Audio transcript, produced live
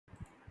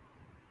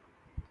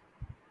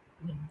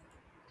Good.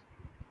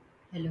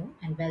 Hello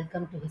and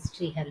welcome to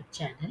History Help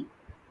channel.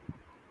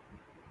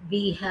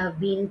 We have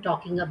been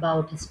talking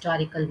about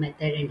historical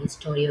method and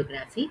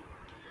historiography.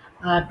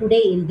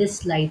 Today in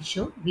this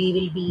slideshow, we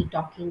will be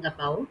talking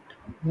about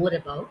more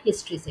about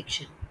history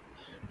section.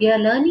 We are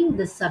learning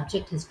the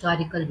subject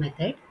historical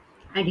method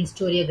and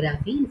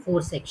historiography in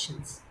four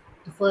sections.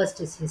 The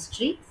first is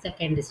history,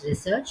 second is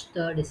research,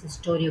 third is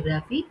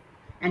historiography,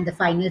 and the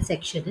final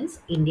section is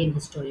Indian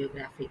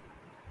historiography.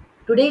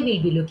 Today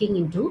we'll be looking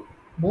into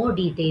more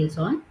details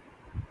on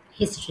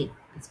history,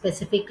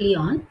 specifically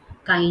on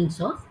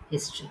kinds of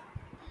history.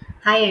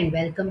 Hi and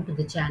welcome to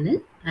the channel.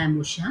 I am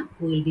Usha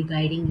who will be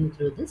guiding you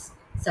through this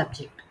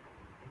subject.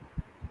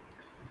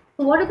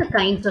 So, what are the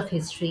kinds of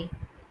history?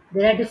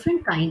 There are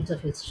different kinds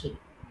of history.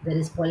 There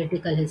is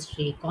political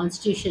history,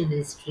 constitutional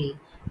history,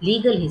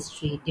 legal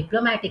history,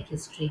 diplomatic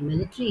history,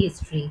 military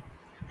history,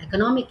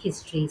 economic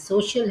history,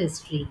 social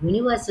history,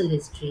 universal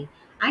history,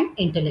 and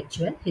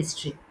intellectual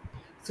history.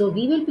 So,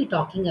 we will be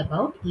talking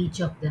about each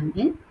of them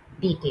in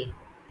detail.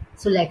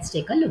 So, let's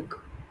take a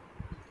look.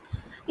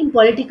 In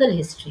political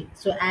history.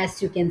 So,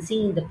 as you can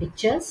see in the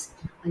pictures,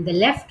 on the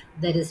left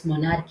there is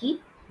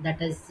monarchy.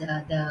 That is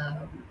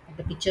the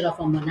picture of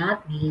a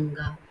monarch being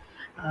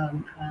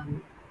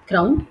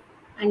crowned,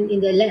 and in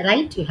the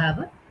right you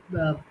have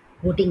a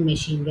voting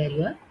machine where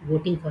you are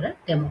voting for a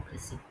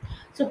democracy.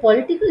 So,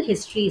 political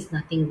history is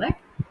nothing but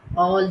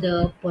all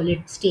the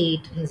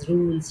state, his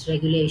rules,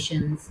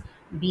 regulations,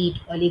 be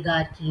it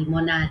oligarchy,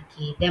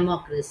 monarchy,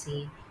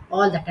 democracy,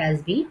 all that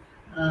has been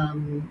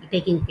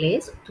taking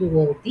place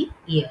throughout the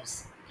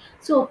years.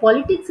 So,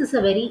 politics is a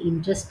very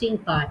interesting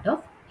part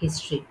of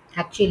history.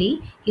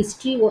 Actually,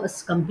 history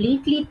was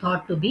completely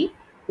thought to be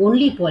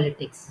only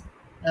politics.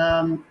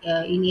 In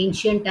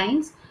ancient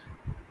times,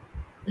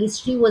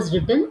 history was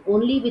written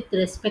only with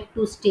respect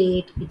to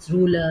state, its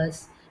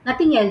rulers.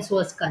 Nothing else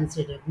was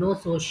considered. No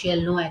social,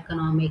 no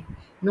economic,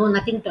 no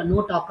nothing.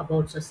 No talk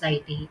about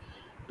society.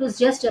 It was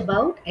just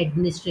about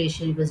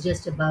administration. It was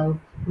just about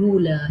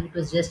ruler. It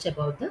was just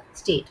about the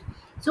state.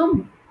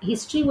 So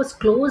history was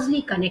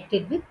closely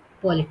connected with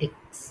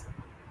politics.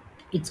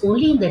 It's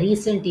only in the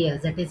recent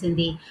years, that is in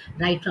the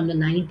right from the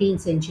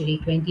 19th century,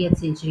 20th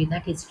century,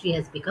 that history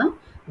has become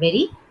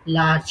very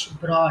large,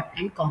 broad,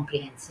 and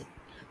comprehensive.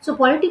 So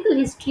political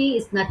history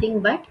is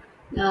nothing but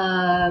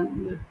uh,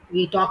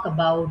 we talk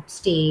about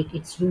state,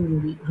 its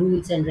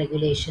rules and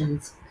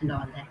regulations and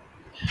all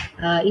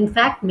that. In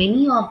fact,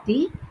 many of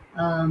the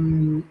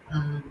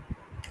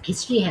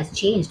history has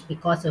changed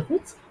because of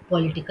its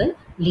political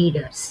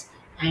leaders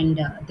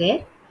and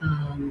their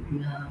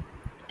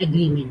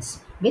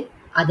agreements with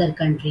other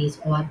countries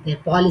or their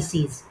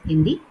policies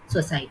in the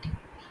society.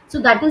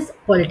 So that is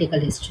political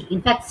history.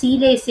 In fact,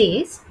 Seeley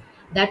says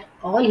that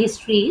all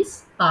history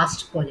is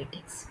past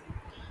politics.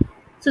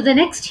 So the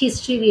next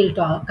history we will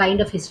talk kind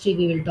of history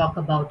we will talk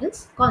about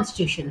is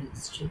constitutional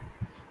history.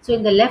 So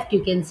in the left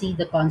you can see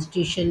the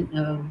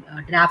constitution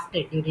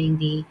drafted during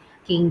the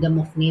Kingdom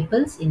of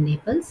Naples in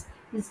Naples.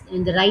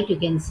 In the right you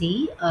can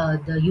see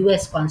the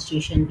U.S.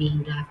 Constitution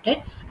being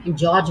drafted and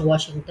George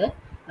Washington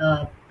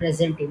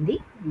present in the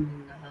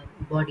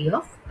body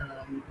of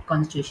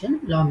constitution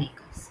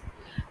lawmakers.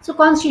 So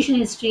constitution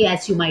history,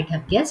 as you might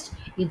have guessed,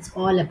 it's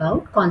all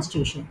about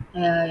constitution.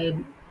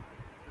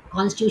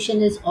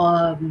 Constitution is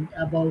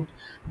about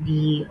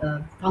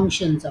the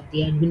functions of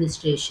the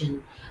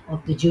administration,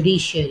 of the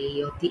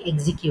judiciary, of the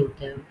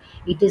executive.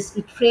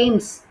 It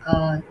frames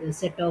a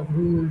set of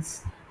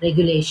rules,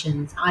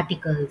 regulations,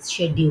 articles,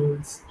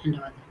 schedules, and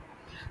all that.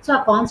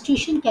 So a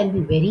constitution can be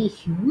very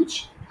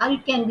huge, or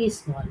it can be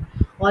small,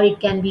 or it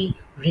can be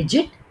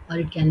rigid, or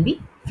it can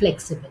be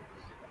flexible.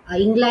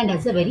 England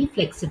has a very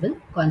flexible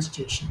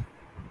constitution,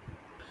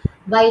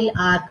 while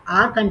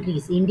our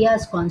country's,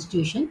 India's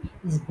constitution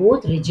is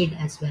both rigid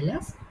as well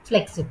as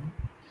flexible.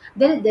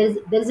 There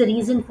is a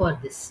reason for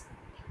this.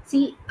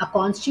 See, a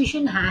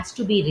constitution has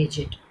to be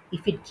rigid.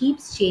 If it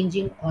keeps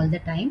changing all the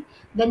time,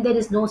 then there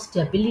is no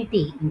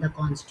stability in the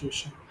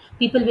constitution.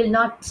 People will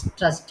not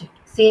trust it.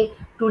 Say,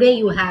 today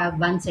you have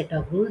one set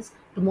of rules,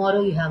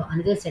 tomorrow you have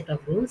another set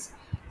of rules.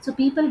 So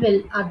people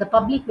will, or the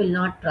public will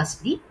not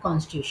trust the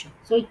constitution.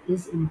 So it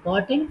is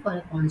important for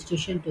a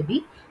constitution to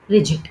be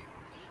rigid.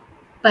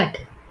 But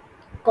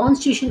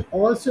constitution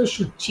also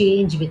should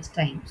change with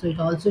time, so it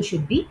also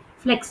should be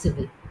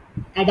flexible,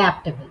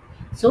 adaptable.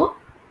 So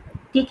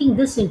taking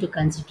this into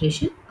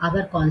consideration,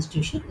 our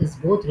constitution is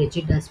both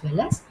rigid as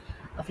well as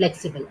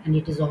flexible, and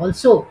it is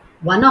also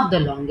one of the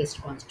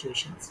longest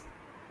constitutions.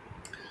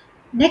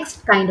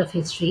 Next kind of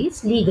history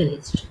is legal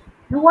history.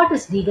 Now, what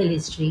is legal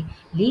history?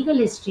 Legal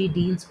history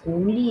deals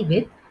only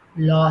with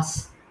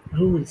laws,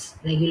 rules,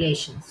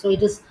 regulations. So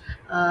it is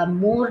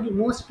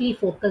mostly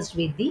focused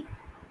with the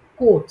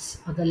codes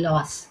or the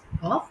laws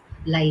of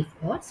life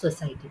or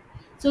society.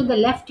 So in the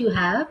left you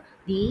have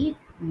the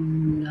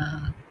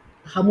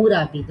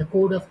Hammurabi, the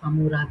Code of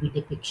Hammurabi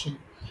depiction.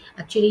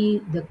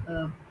 Actually, the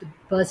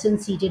person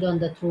seated on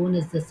the throne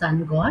is the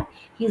sun god.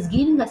 He is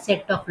giving a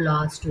set of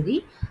laws to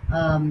the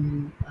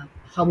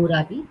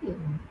Hammurabi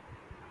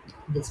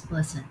this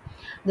person.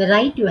 The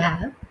right you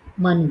have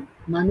Manu.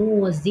 Manu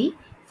was the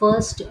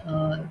first,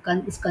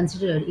 is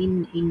considered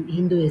in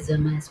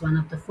Hinduism as one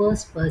of the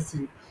first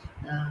person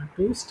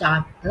to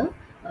start the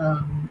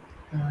um,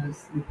 uh,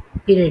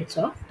 periods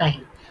of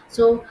time.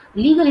 So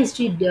legal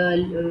history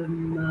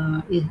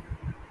is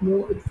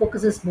more, it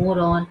focuses more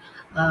on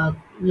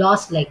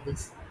laws like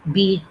this,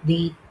 be it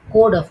the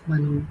Code of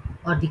Manu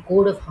or the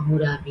Code of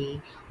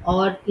Hammurabi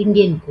or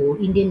Indian Code,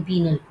 Indian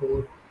Penal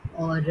Code,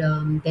 or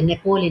the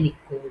Napoleonic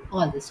Code,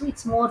 all this. So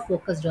it's more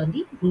focused on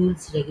the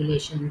rules,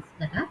 regulations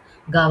that are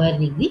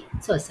governing the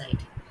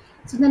society.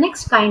 So the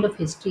next kind of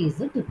history is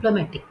the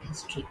diplomatic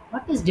history.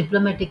 What is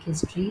diplomatic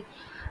history?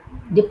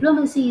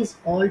 Diplomacy is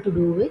all to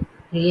do with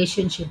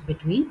relationship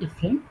between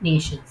different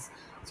nations.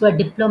 So a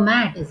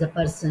diplomat is a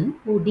person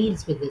who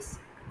deals with this.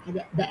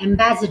 The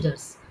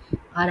ambassadors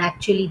are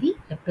actually the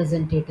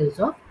representatives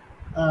of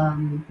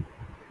um,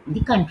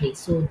 the country.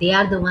 So they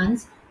are the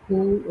ones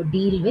who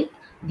deal with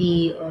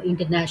the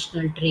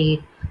international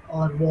trade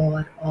or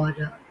war or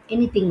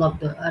anything of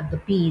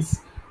the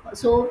peace.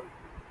 So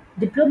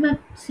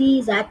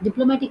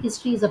diplomatic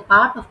history is a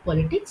part of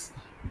politics,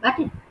 but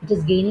it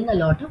is gaining a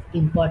lot of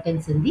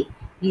importance in the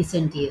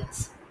recent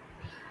years.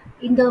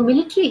 In the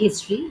military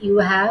history, you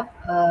have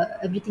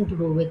everything to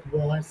do with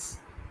wars,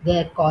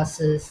 their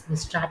causes, the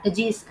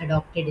strategies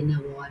adopted in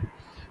a war.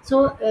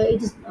 So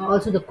it is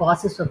also the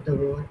causes of the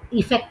war,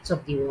 effects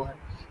of the war.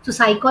 So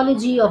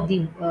psychology of the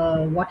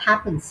what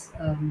happens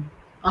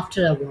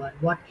after a war,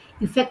 what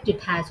effect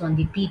it has on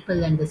the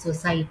people and the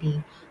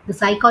society, the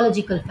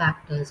psychological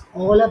factors,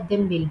 all of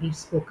them will be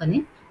spoken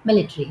in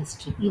military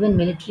history. Even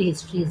military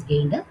history has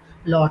gained a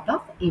lot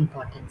of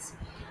importance.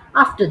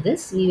 After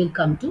this, we will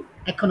come to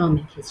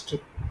economic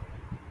history.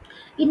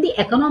 In the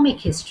economic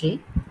history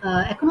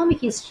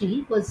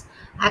was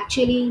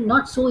actually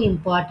not so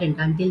important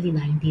until the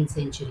 19th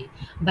century.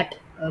 But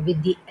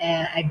with the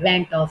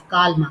advent of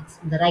Karl Marx,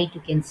 on the right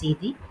you can see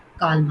the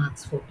Karl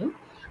Marx photo.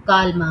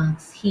 Karl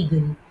Marx,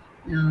 Hegel,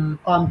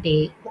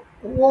 Comte,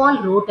 who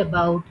all wrote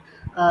about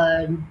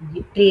uh,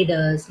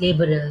 traders,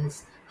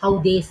 laborers, how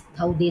they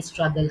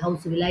struggle, how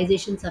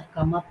civilizations have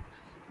come up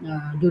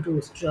due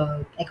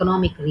to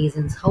economic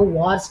reasons, how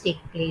wars take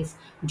place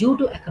due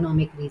to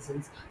economic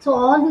reasons. So,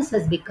 all this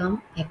has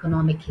become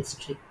economic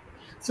history.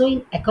 So,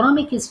 in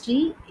economic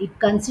history, it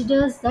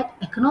considers that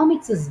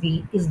economics is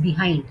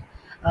behind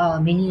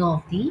many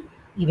of the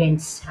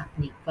events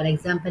happening. For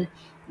example,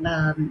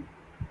 um,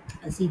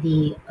 see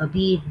the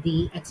be it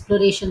the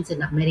explorations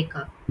in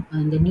America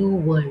and the New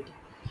World,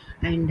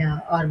 and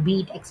or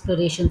be it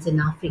explorations in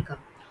Africa.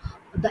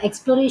 The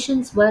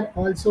explorations were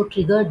also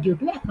triggered due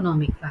to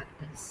economic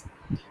factors.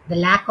 The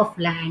lack of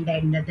land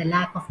and the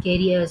lack of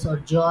careers or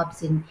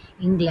jobs in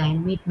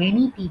England made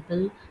many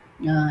people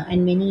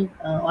and many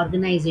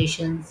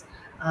organizations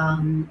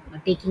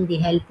taking the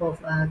help of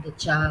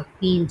the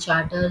Queen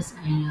Charters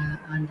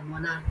and the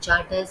Monarch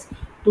Charters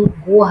to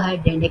go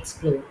ahead and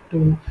explore,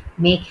 to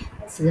make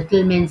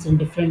settlements in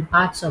different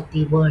parts of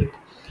the world.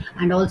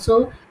 And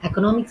also,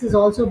 economics is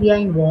also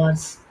behind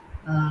wars.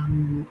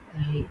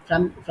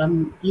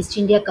 From East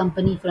India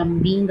Company, from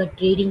being a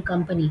trading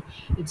company,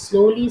 it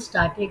slowly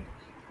started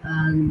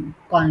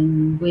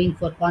going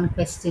for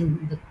conquests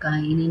in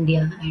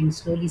India, and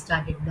slowly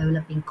started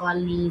developing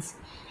colonies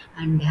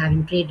and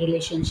having trade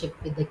relationship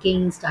with the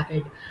king.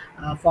 Started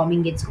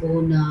forming its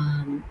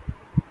own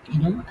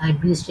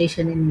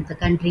administration in the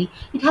country.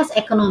 It has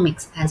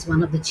economics as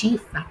one of the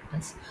chief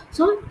factors.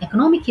 So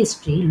economic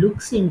history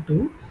looks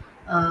into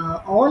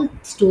all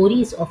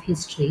stories of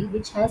history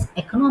which has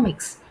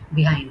economics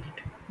behind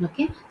it.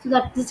 Okay, so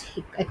that is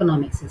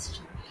economics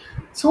history.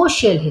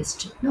 Social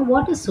history. Now,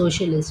 what is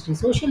social history?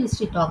 Social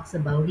history talks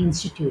about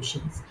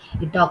institutions,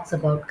 it talks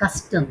about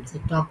customs,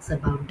 it talks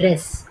about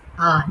dress,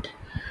 art,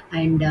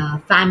 and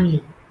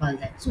family, all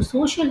that. So,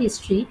 social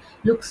history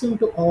looks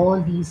into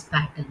all these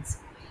patterns.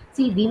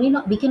 See,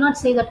 we cannot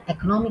say that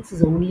economics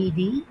is only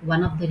the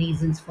one of the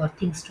reasons for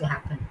things to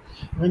happen.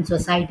 When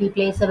society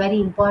plays a very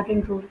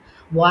important role,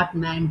 what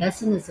man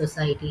does in a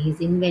society,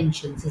 his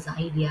inventions, his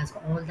ideas,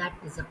 all that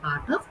is a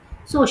part of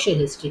social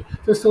history.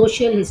 So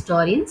social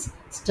historians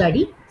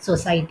study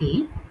society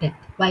in depth,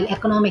 while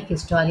economic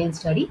historians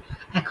study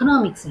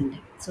economics in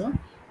depth. So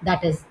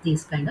that is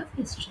this kind of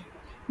history.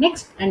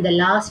 Next and the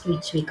last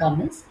which we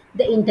come is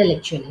the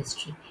intellectual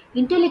history.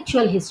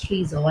 Intellectual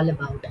history is all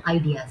about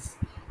ideas.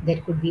 There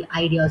could be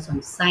ideas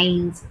on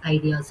science,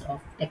 ideas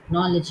of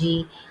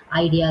technology,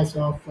 ideas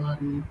of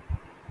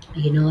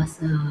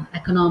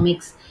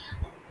economics,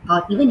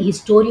 or even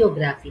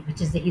historiography,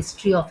 which is the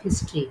history of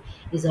history,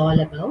 is all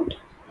about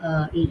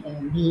being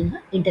an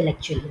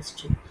intellectual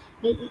history.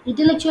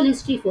 Intellectual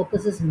history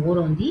focuses more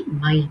on the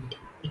mind.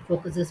 It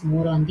focuses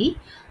more on the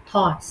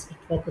thoughts. It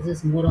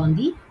focuses more on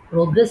the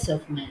progress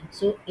of man.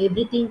 So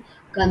everything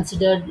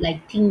considered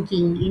like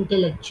thinking,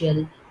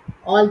 intellectual,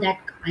 all that,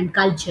 and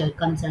culture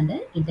comes under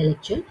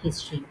intellectual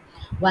history.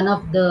 One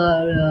of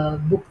the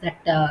book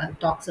that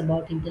talks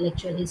about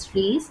intellectual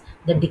history is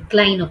The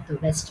Decline of the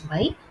West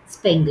by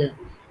Spengler,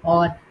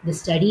 or The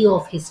Study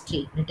of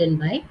History, written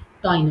by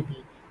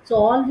autonomy. So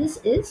all this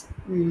is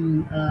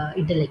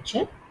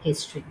intellectual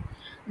history.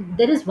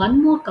 There is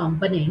one more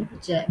component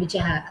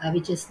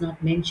which is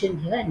not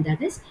mentioned here, and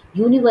that is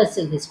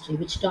universal history,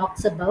 which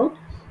talks about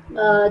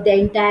the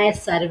entire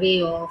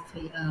survey of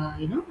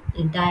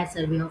entire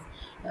survey of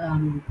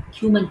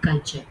human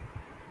culture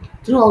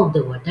throughout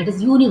the world, that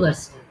is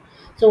universal.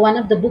 So one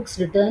of the books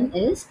written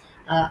is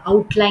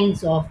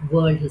Outlines of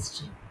World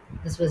History.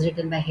 This was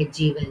written by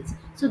H.G. Wells.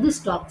 So this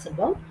talks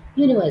about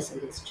universal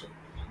history.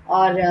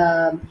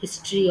 Or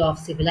History of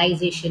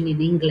Civilization in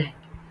England,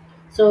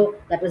 so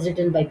that was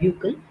written by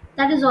Buckle.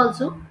 That is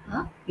also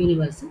a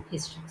universal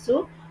history.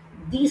 So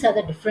these are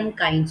the different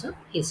kinds of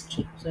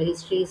history. So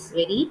history is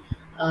very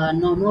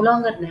no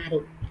longer narrow.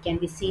 It can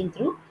be seen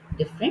through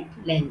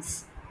different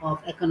lens of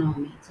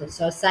economics, of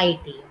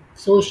society, of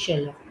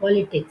social, of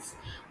politics,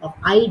 of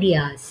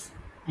ideas,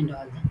 and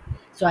all that.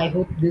 So I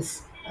hope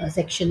this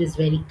section is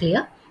very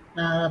clear.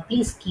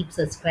 Please keep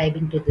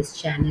subscribing to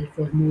this channel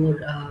for more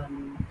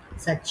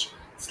such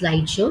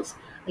slideshows.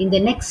 In the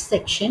next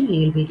section,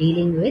 we will be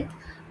dealing with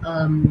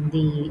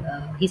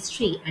the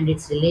history and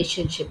its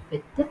relationship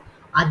with the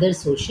other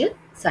social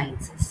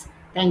sciences.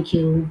 Thank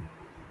you.